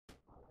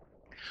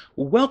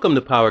Welcome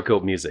to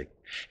Powercoat Music.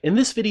 In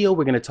this video,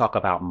 we're going to talk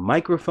about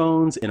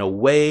microphones in a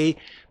way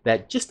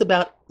that just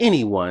about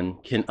anyone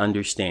can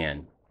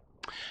understand.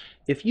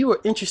 If you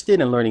are interested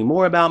in learning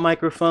more about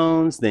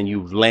microphones, then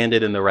you've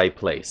landed in the right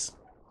place.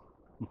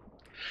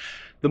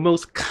 The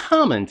most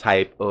common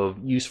type of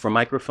use for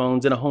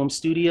microphones in a home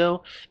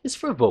studio is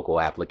for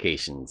vocal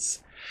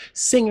applications.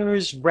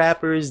 Singers,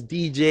 rappers,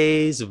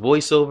 DJs,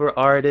 voiceover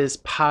artists,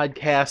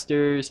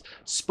 podcasters,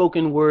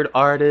 spoken word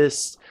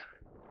artists,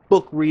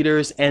 book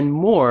readers, and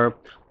more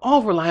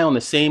all rely on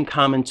the same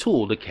common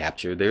tool to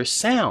capture their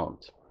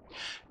sound.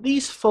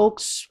 These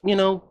folks,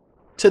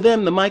 to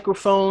them, the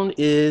microphone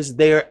is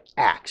their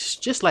axe,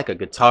 just like a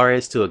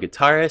guitarist to a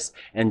guitarist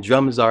and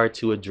drums are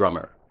to a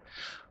drummer.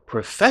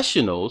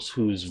 Professionals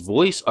whose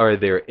voice are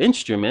their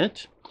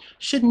instrument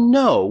should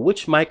know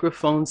which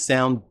microphones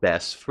sound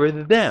best for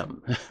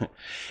them.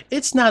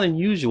 It's not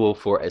unusual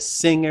for a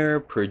singer,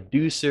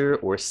 producer,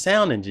 or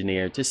sound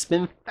engineer to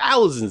spend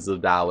thousands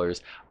of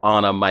dollars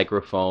on a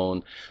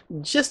microphone,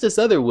 just as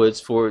others would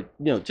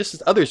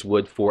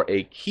for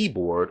a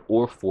keyboard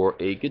or for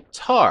a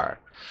guitar.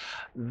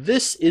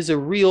 This is a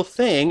real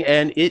thing,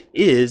 and it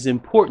is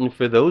important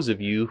for those of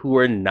you who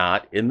are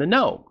not in the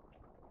know.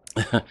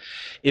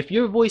 If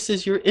your voice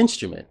is your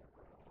instrument,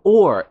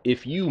 or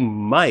if you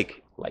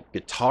mic like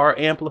guitar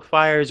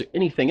amplifiers or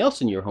anything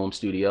else in your home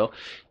studio,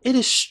 it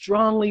is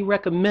strongly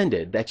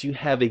recommended that you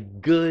have a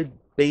good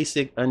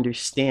basic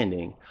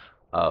understanding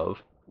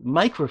of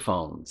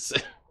microphones.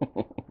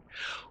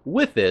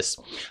 With this,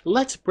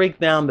 let's break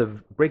down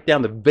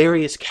the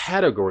various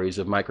categories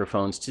of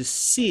microphones to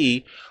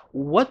see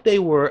what they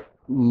were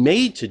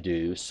made to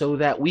do so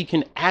that we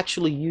can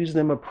actually use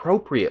them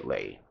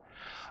appropriately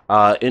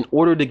in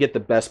order to get the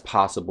best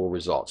possible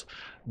results.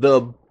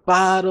 The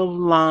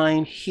bottom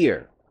line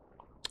here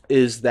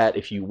is that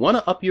if you want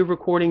to up your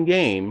recording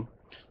game,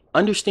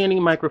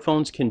 understanding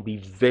microphones can be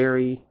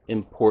very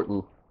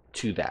important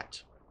to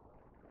that.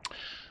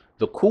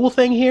 The cool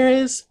thing here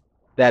is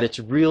that it's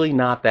really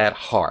not that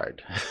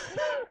hard.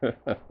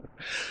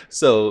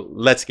 So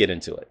let's get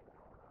into it.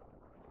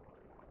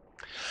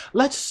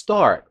 Let's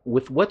start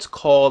with what's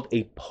called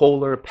a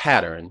polar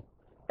pattern,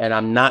 and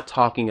I'm not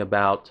talking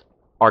about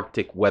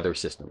Arctic weather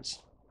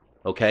systems,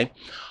 okay?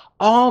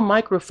 All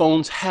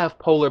microphones have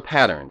polar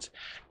patterns,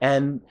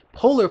 and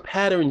polar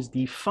patterns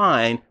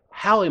define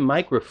how a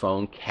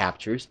microphone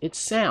captures its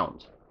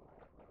sound.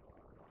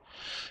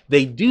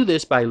 They do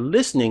this by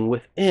listening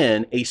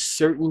within a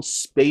certain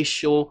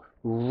spatial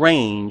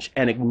range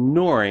and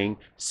ignoring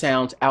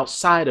sounds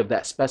outside of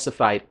that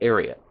specified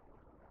area.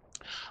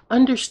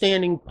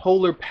 Understanding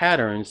polar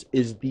patterns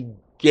is the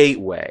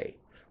gateway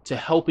to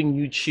helping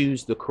you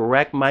choose the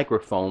correct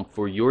microphone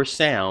for your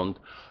sound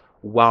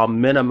while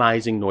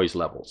minimizing noise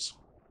levels.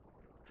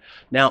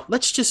 Now,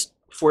 let's just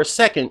for a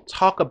second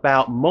talk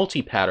about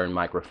multi-pattern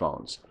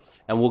microphones,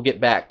 and we'll get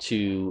back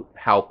to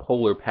how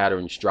polar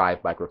patterns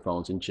drive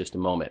microphones in just a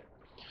moment.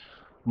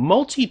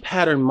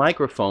 Multi-pattern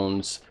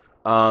microphones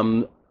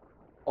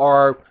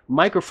are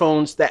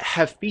microphones that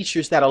have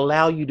features that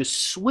allow you to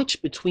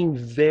switch between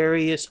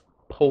various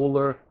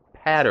polar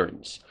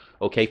patterns.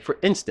 Okay, for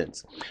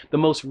instance, the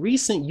most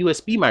recent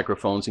USB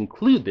microphones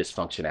include this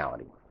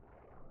functionality.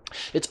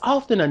 It's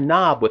often a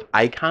knob with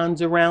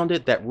icons around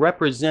it that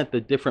represent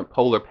the different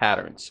polar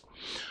patterns.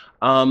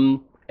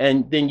 And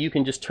then you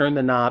can just turn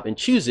the knob and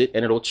choose it,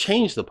 and it'll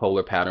change the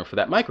polar pattern for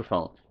that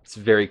microphone. It's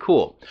very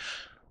cool.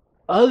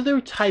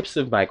 Other types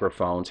of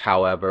microphones,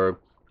 however,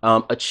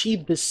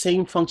 achieve the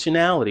same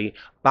functionality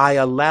by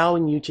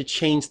allowing you to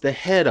change the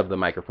head of the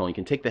microphone. You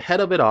can take the head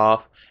of it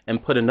off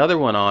and put another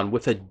one on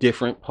with a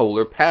different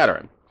polar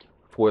pattern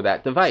for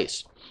that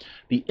device.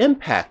 The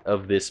impact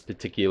of this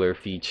particular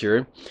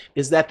feature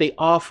is that they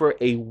offer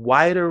a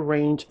wider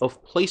range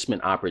of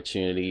placement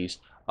opportunities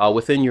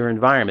within your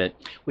environment,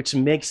 which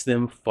makes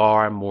them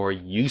far more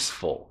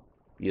useful.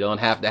 You don't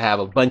have to have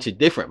a bunch of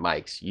different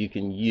mics. You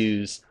can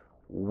use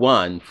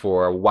one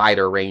for a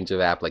wider range of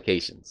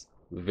applications.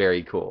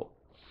 Very cool.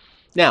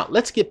 Now,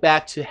 let's get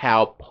back to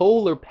how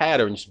polar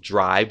patterns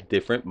drive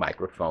different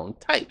microphone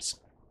types.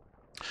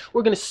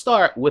 We're going to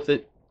start with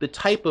the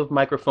type of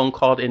microphone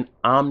called an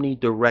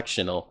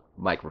omnidirectional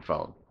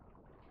microphone.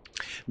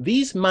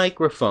 These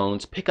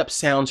microphones pick up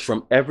sounds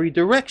from every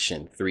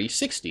direction,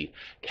 360,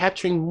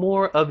 capturing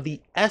more of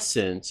the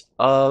essence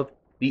of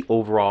the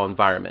overall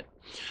environment.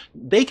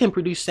 They can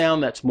produce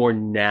sound that's more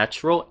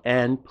natural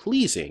and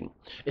pleasing,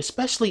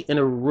 especially in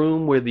a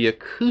room where the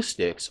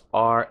acoustics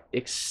are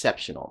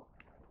exceptional.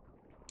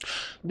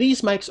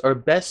 These mics are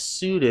best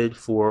suited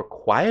for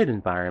quiet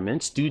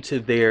environments due to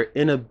their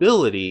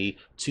inability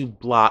to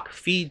block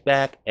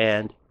feedback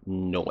and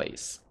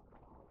noise.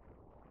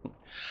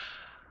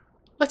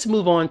 Let's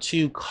move on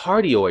to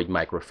cardioid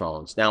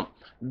microphones. Now,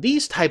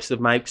 these types of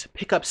mics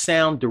pick up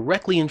sound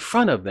directly in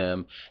front of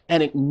them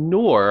and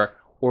ignore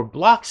or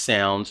block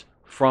sounds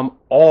from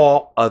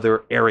all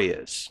other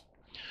areas.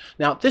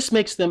 Now, this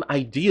makes them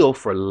ideal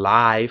for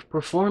live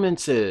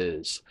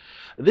performances.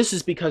 This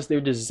is because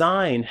their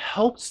design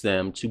helps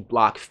them to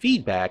block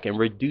feedback and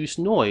reduce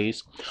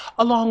noise,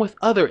 along with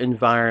other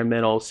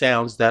environmental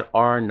sounds that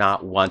are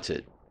not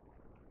wanted.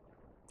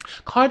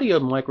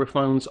 Cardioid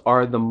microphones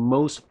are the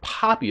most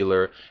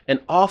popular and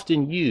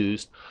often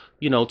used,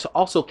 to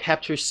also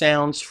capture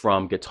sounds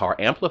from guitar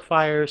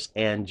amplifiers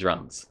and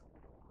drums.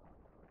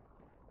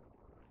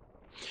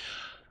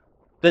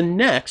 The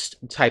next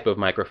type of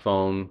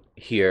microphone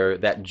here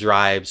that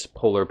drives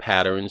polar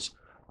patterns,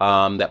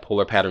 that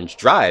polar patterns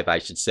drive, I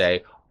should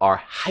say,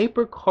 are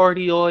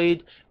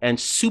hypercardioid and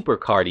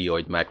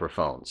supercardioid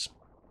microphones.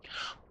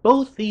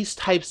 Both these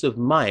types of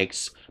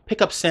mics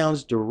pick up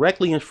sounds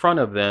directly in front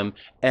of them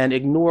and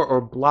ignore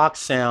or block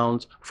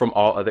sounds from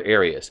all other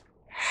areas.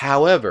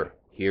 However,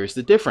 here's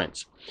the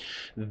difference.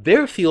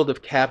 Their field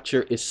of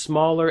capture is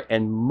smaller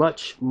and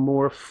much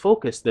more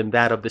focused than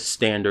that of the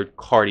standard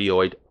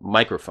cardioid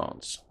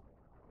microphones.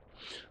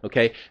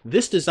 Okay,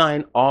 this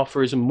design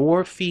offers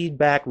more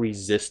feedback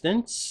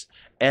resistance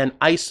and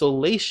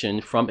isolation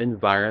from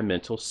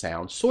environmental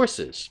sound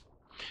sources.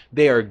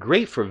 They are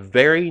great for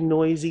very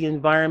noisy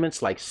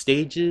environments like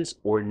stages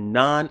or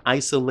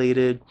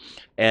non-isolated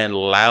and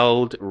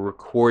loud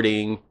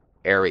recording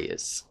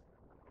areas.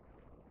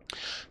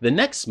 The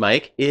next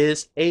mic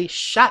is a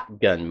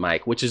shotgun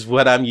mic, which is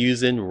what I'm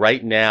using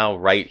right now,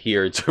 right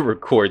here to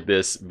record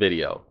this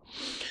video.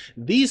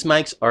 These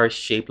mics are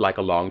shaped like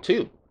a long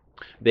tube.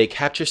 They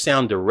capture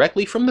sound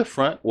directly from the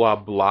front while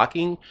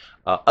blocking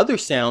other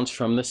sounds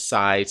from the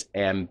sides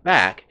and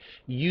back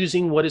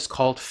using what is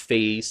called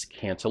phase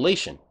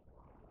cancellation.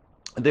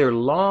 Their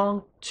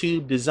long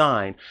tube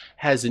design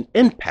has an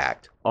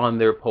impact on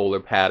their polar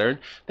pattern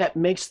that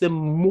makes them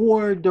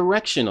more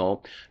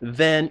directional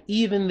than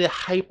even the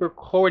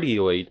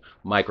hypercardioid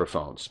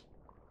microphones.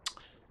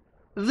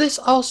 This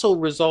also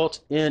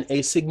results in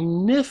a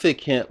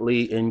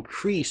significantly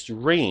increased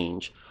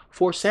range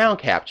for sound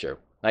capture.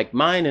 Like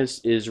mine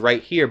is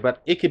right here,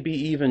 but it could be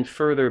even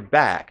further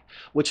back,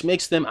 which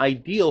makes them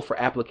ideal for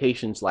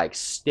applications like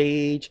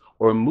stage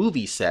or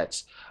movie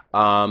sets,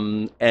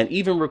 and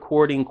even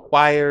recording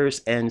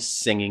choirs and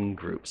singing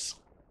groups.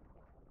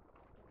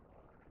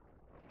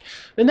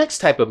 The next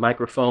type of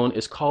microphone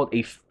is called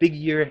a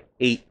figure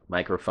 8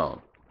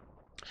 microphone.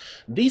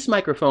 These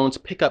microphones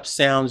pick up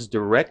sounds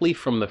directly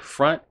from the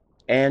front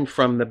and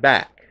from the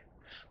back,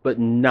 but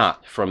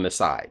not from the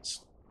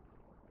sides.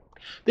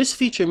 This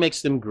feature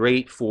makes them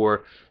great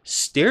for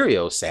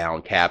stereo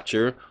sound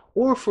capture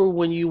or for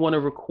when you want to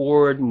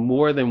record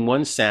more than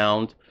one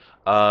sound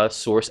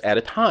source at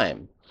a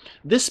time.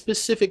 This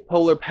specific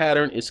polar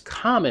pattern is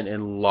common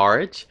in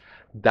large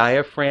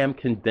diaphragm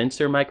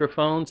condenser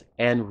microphones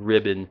and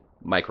ribbon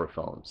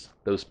microphones,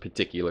 those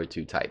particular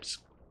two types.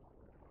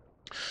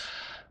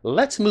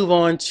 Let's move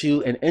on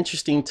to an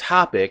interesting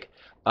topic,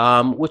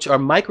 which are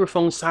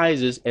microphone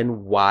sizes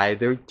and why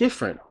they're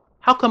different.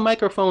 How come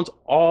microphones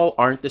all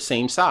aren't the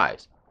same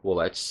size? Well,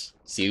 let's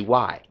see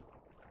why.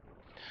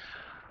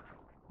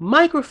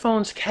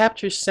 Microphones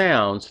capture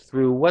sounds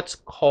through what's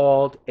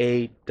called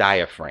a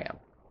diaphragm.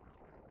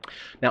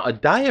 Now, a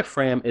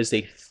diaphragm is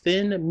a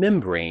thin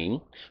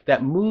membrane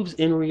that moves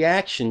in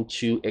reaction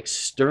to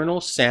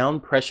external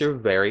sound pressure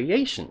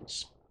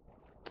variations.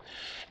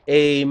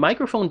 A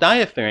microphone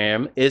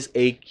diaphragm is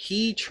a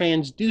key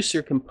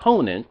transducer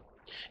component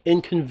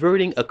in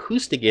converting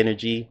acoustic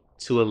energy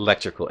to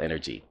electrical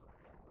energy.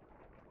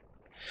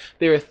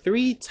 There are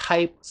three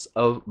types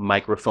of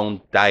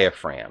microphone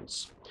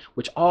diaphragms,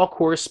 which all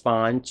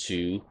correspond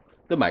to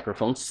the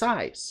microphone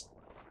size.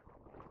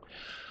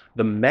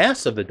 The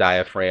mass of the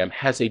diaphragm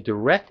has a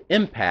direct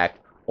impact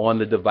on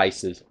the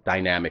device's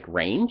dynamic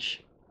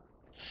range,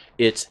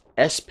 its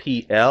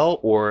SPL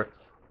or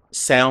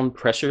sound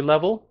pressure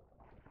level,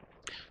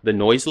 the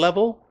noise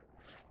level,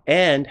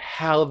 and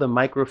how the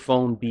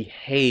microphone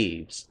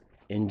behaves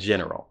in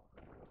general.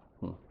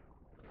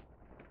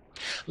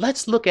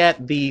 Let's look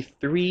at the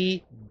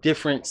three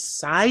different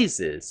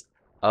sizes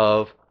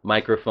of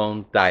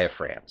microphone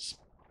diaphragms.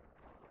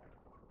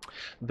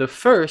 The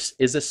first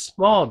is a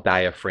small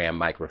diaphragm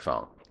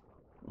microphone.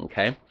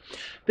 Okay,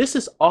 this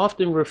is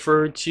often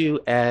referred to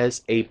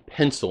as a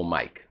pencil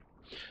mic.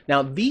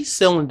 Now, these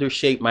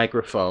cylinder-shaped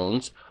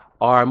microphones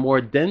are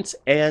more dense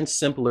and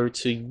simpler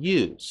to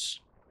use.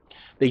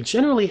 They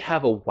generally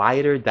have a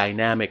wider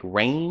dynamic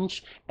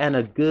range and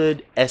a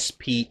good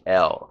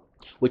SPL,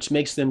 which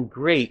makes them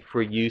great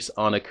for use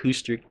on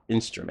acoustic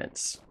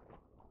instruments.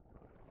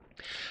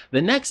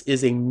 The next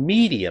is a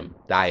medium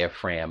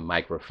diaphragm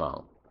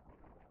microphone.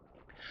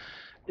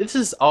 This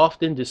is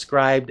often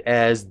described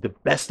as the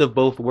best of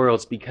both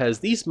worlds because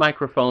these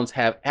microphones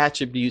have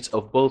attributes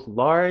of both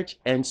large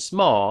and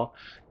small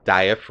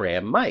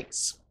diaphragm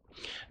mics.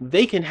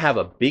 They can have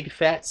a big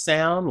fat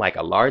sound like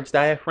a large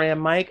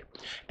diaphragm mic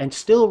and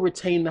still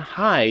retain the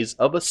highs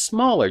of a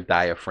smaller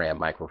diaphragm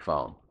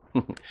microphone.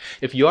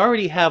 If you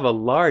already have a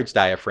large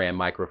diaphragm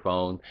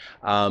microphone,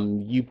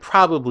 you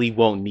probably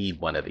won't need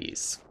one of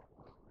these.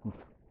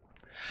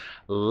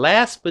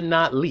 Last but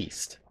not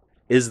least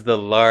is the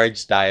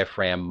large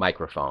diaphragm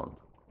microphone.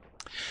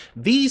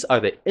 These are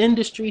the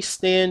industry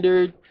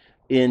standard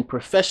in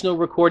professional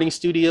recording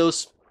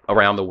studios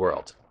around the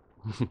world.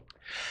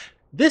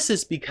 This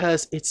is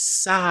because its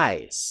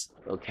size,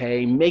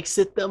 okay, makes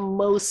it the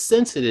most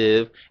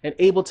sensitive and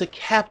able to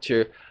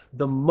capture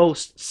the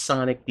most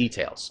sonic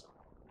details.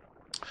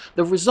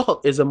 The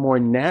result is a more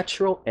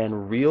natural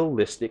and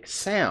realistic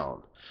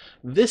sound.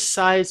 This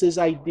size is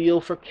ideal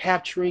for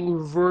capturing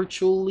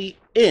virtually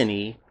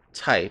any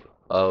type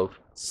of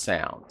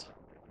sound.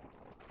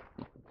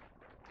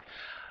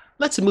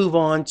 Let's move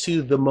on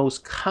to the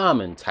most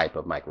common type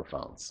of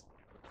microphones.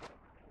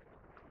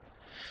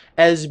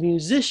 As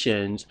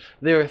musicians,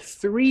 there are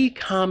three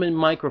common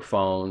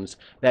microphones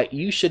that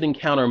you should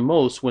encounter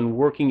most when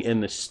working in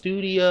the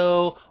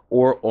studio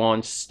or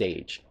on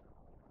stage.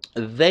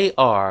 They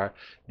are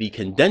the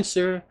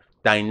condenser,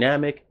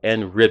 dynamic,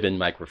 and ribbon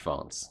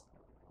microphones.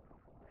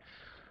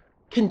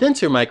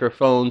 Condenser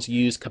microphones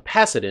use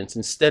capacitance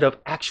instead of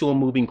actual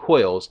moving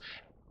coils,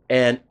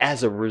 and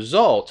as a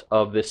result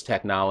of this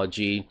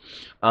technology,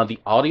 the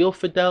audio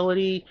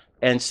fidelity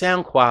and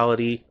sound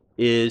quality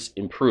is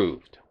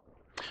improved,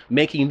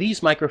 making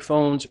these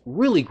microphones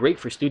really great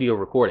for studio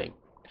recording.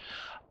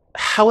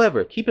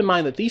 However, keep in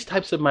mind that these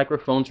types of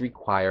microphones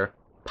require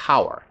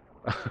power.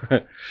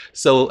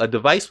 So a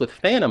device with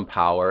phantom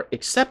power,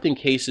 except in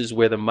cases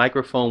where the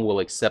microphone will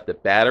accept a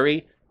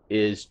battery,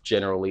 is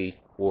generally,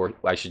 or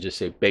I should just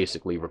say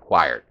basically,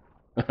 required.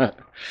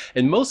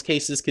 In most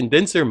cases,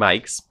 condenser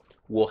mics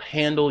will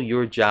handle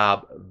your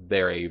job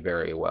very,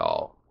 very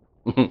well.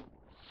 The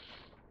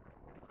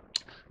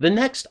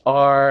next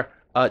are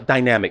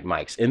dynamic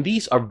mics, and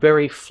these are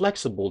very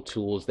flexible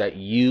tools that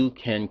you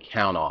can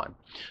count on.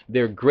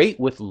 They're great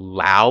with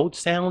loud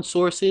sound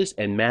sources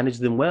and manage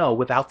them well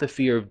without the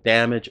fear of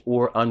damage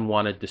or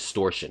unwanted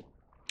distortion.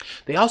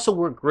 They also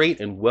work great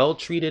in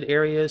well-treated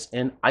areas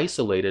and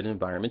isolated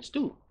environments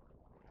too.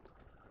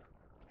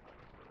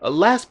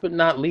 Last but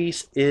not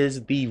least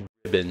is the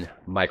ribbon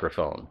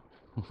microphone.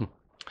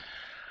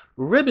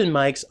 Ribbon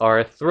mics are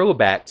a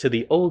throwback to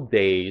the old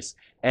days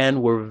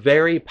and were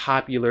very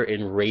popular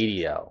in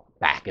radio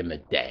back in the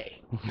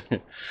day.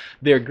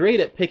 They're great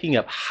at picking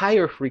up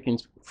higher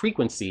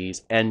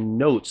frequencies and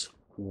notes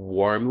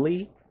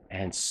warmly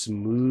and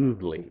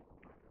smoothly.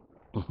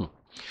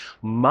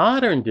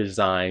 Modern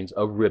designs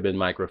of ribbon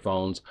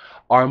microphones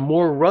are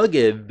more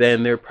rugged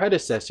than their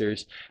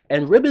predecessors,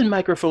 and ribbon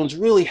microphones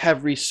really have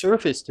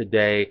resurfaced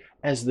today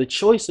as the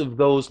choice of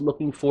those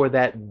looking for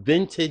that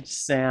vintage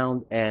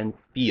sound and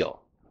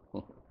feel.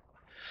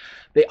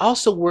 They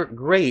also work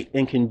great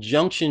in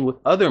conjunction with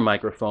other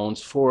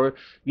microphones for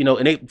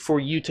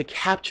you to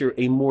capture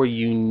a more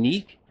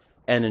unique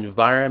and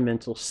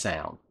environmental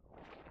sound.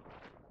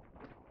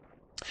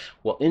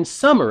 Well, in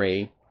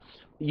summary,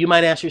 you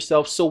might ask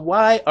yourself, so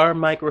why are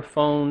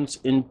microphones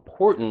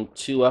important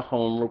to a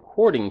home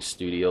recording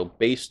studio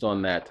based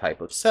on that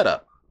type of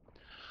setup?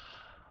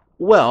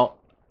 Well,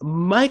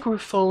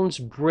 microphones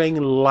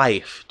bring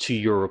life to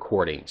your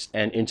recordings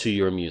and into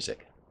your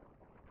music.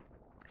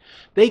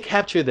 They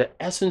capture the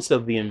essence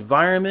of the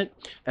environment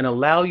and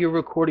allow your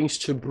recordings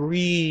to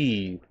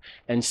breathe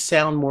and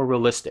sound more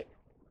realistic.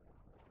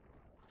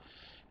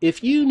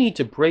 If you need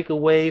to break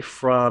away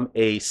from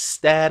a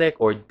static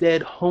or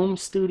dead home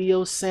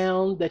studio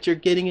sound that you're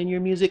getting in your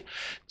music,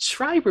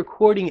 try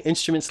recording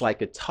instruments like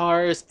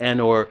guitars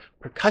and/or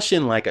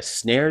percussion like a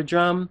snare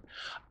drum,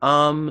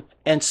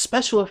 and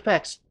special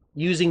effects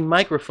using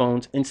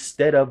microphones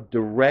instead of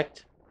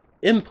direct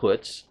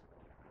inputs,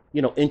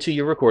 into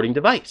your recording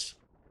device.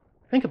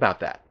 Think about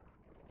that.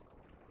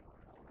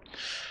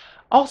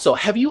 Also,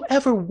 have you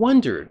ever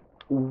wondered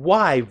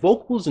why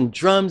vocals and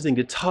drums and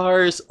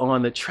guitars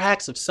on the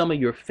tracks of some of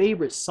your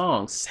favorite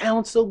songs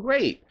sound so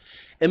great?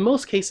 In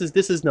most cases,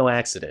 this is no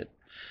accident.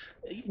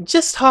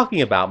 Just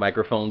talking about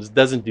microphones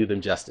doesn't do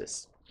them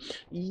justice.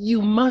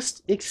 You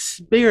must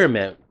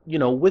experiment,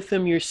 with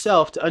them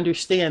yourself to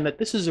understand that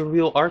this is a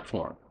real art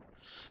form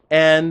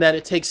and that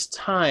it takes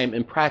time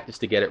and practice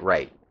to get it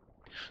right.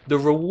 The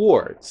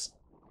rewards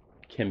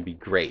can be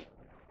great.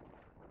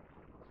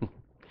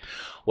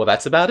 Well,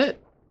 that's about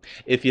it.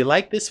 If you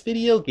like this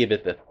video, give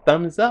it the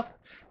thumbs up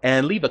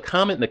and leave a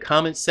comment in the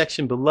comments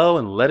section below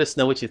and let us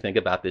know what you think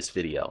about this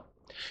video.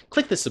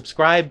 Click the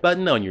subscribe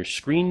button on your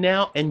screen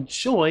now and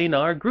join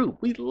our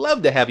group. We'd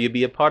love to have you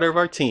be a part of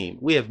our team.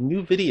 We have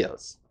new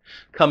videos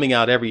coming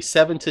out every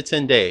 7 to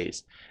 10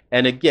 days.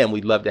 And again,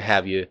 we'd love to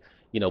have you,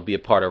 be a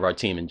part of our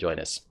team and join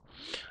us.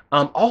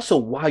 Also,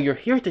 while you're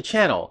here at the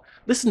channel,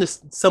 listen to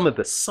some of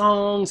the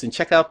songs and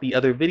check out the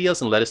other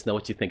videos and let us know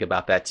what you think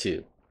about that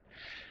too.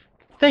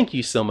 Thank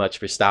you so much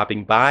for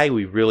stopping by.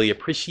 We really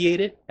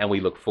appreciate it, and we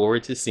look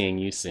forward to seeing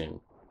you soon.